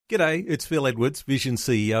G'day, it's Phil Edwards, Vision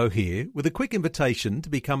CEO here, with a quick invitation to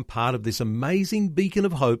become part of this amazing beacon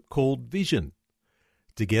of hope called Vision.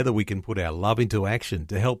 Together we can put our love into action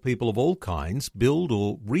to help people of all kinds build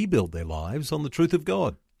or rebuild their lives on the truth of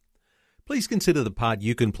God. Please consider the part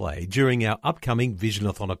you can play during our upcoming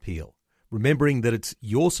Visionathon appeal, remembering that it's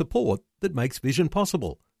your support that makes Vision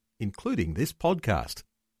possible, including this podcast.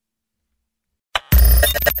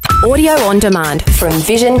 Audio on demand from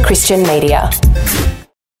Vision Christian Media.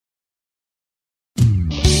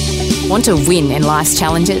 Want to win in life's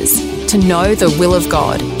challenges? To know the will of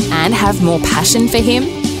God and have more passion for Him?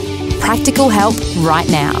 Practical help right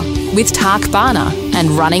now with Tak Bhana and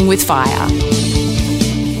Running with Fire.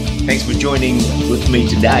 Thanks for joining with me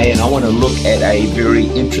today, and I want to look at a very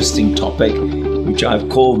interesting topic which I've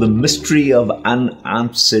called the mystery of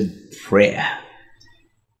unanswered prayer.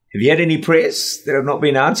 Have you had any prayers that have not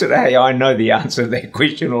been answered? Hey, I know the answer to that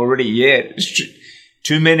question already. Yeah,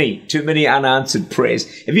 too many unanswered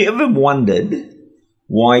prayers. Have you ever wondered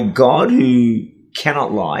why God, who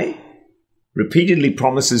cannot lie, repeatedly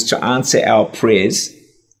promises to answer our prayers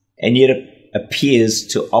and yet appears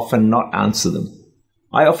to often not answer them?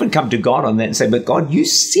 I often come to God on that and say, but God, you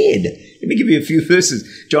said, let me give you a few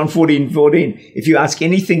verses. John 14:14, if you ask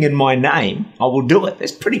anything in my name, I will do it.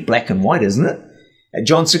 That's pretty black and white, isn't it?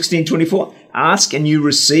 John 16:24, ask and you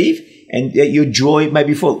receive, and your joy may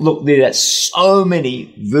be full. Look, there are so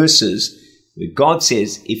many verses where God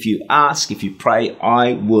says, if you ask, if you pray,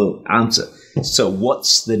 I will answer. So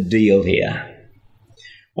what's the deal here?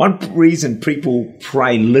 One reason people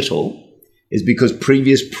pray little is because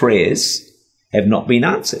previous prayers have not been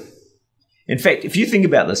answered. In fact, if you think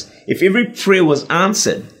about this, if every prayer was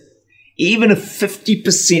answered, even if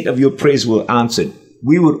 50% of your prayers were answered,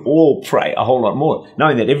 we would all pray a whole lot more,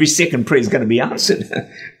 knowing that every second prayer is going to be answered.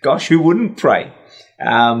 Gosh, who wouldn't pray?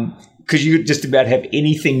 Because you could just about have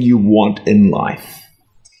anything you want in life.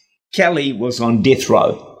 Kelly was on death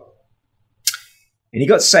row, and he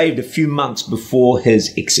got saved a few months before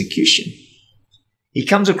his execution. He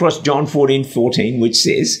comes across John 14:14, which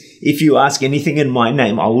says, if you ask anything in my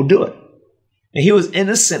name, I will do it. Now, he was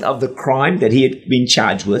innocent of the crime that he had been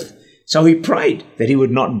charged with, so he prayed that he would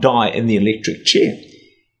not die in the electric chair.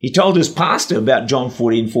 He told his pastor about John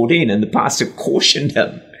 14:14, and the pastor cautioned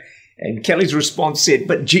him. And Kelly's response said,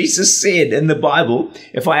 but Jesus said in the Bible,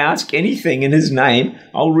 if I ask anything in his name,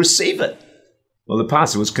 I'll receive it. Well, the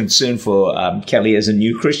pastor was concerned for Kelly as a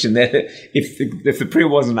new Christian, that if the prayer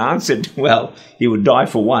wasn't answered, well, he would die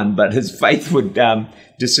for one, but his faith would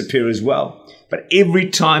disappear as well. But every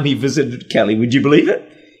time he visited Kelly, would you believe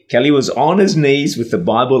it? Kelly was on his knees with the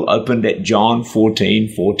Bible opened at John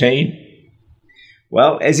 14:14.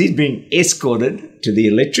 Well, as he's being escorted to the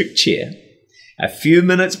electric chair, a few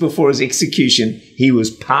minutes before his execution, he was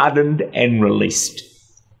pardoned and released.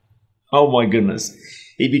 Oh my goodness.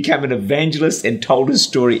 He became an evangelist and told his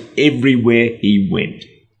story everywhere he went.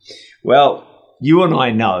 Well, you and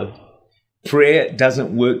I know prayer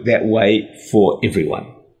doesn't work that way for everyone.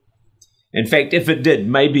 In fact, if it did,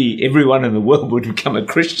 maybe everyone in the world would become a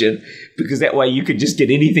Christian, because that way you could just get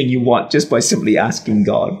anything you want just by simply asking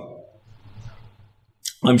God.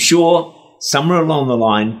 I'm sure somewhere along the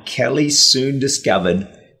line, Kelly soon discovered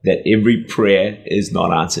that every prayer is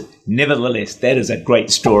not answered. Nevertheless, that is a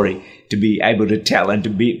great story to be able to tell and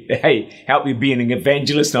to help you be an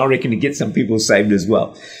evangelist, and I reckon to get some people saved as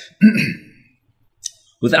well.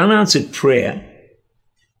 With unanswered prayer,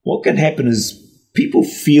 what can happen is people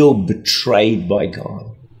feel betrayed by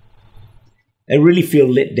God. They really feel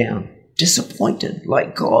let down, disappointed,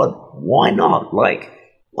 like, God, why not? Like,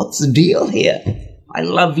 what's the deal here? I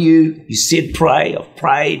love you. You said pray. I've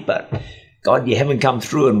prayed, but God, you haven't come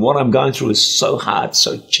through, and what I'm going through is so hard,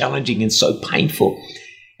 so challenging, and so painful.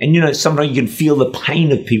 And, sometimes you can feel the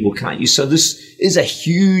pain of people, can't you? So this is a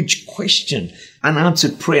huge question,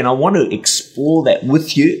 unanswered prayer, and I want to explore that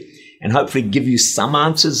with you and hopefully give you some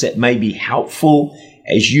answers that may be helpful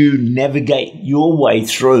as you navigate your way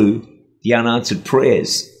through the unanswered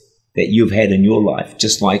prayers that you've had in your life,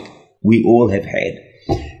 just like we all have had.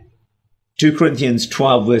 2 Corinthians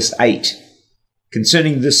 12 verse 8,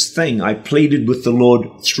 concerning this thing I pleaded with the Lord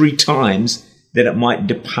 3 times that it might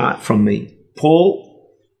depart from me. Paul,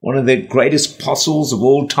 one of the greatest apostles of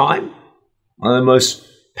all time, one of the most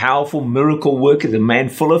powerful miracle workers, a man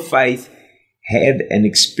full of faith, had and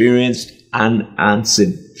experienced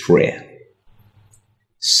unanswered prayer.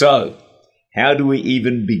 So, how do we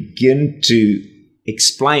even begin to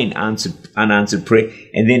explain unanswered prayer?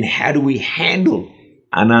 And then how do we handle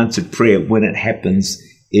unanswered prayer when it happens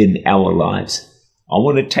in our lives? I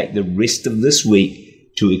want to take the rest of this week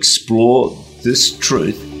to explore this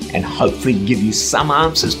truth and hopefully give you some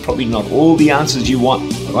answers, probably not all the answers you want,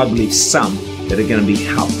 but I believe some that are going to be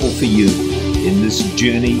helpful for you in this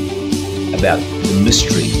journey about the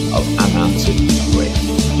mystery of unanswered prayer.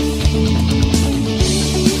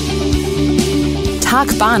 Tak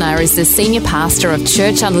Bhana is the Senior Pastor of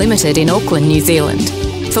Church Unlimited in Auckland, New Zealand.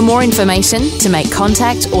 For more information, to make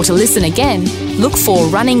contact or to listen again, look for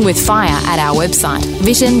Running with Fire at our website,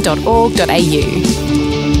 vision.org.au.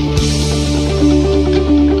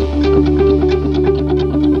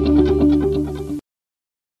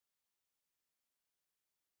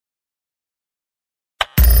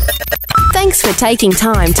 Thanks for taking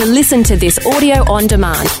time to listen to this audio on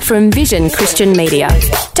demand from Vision Christian Media.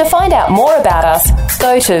 To find out more about us,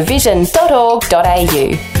 go to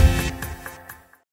vision.org.au.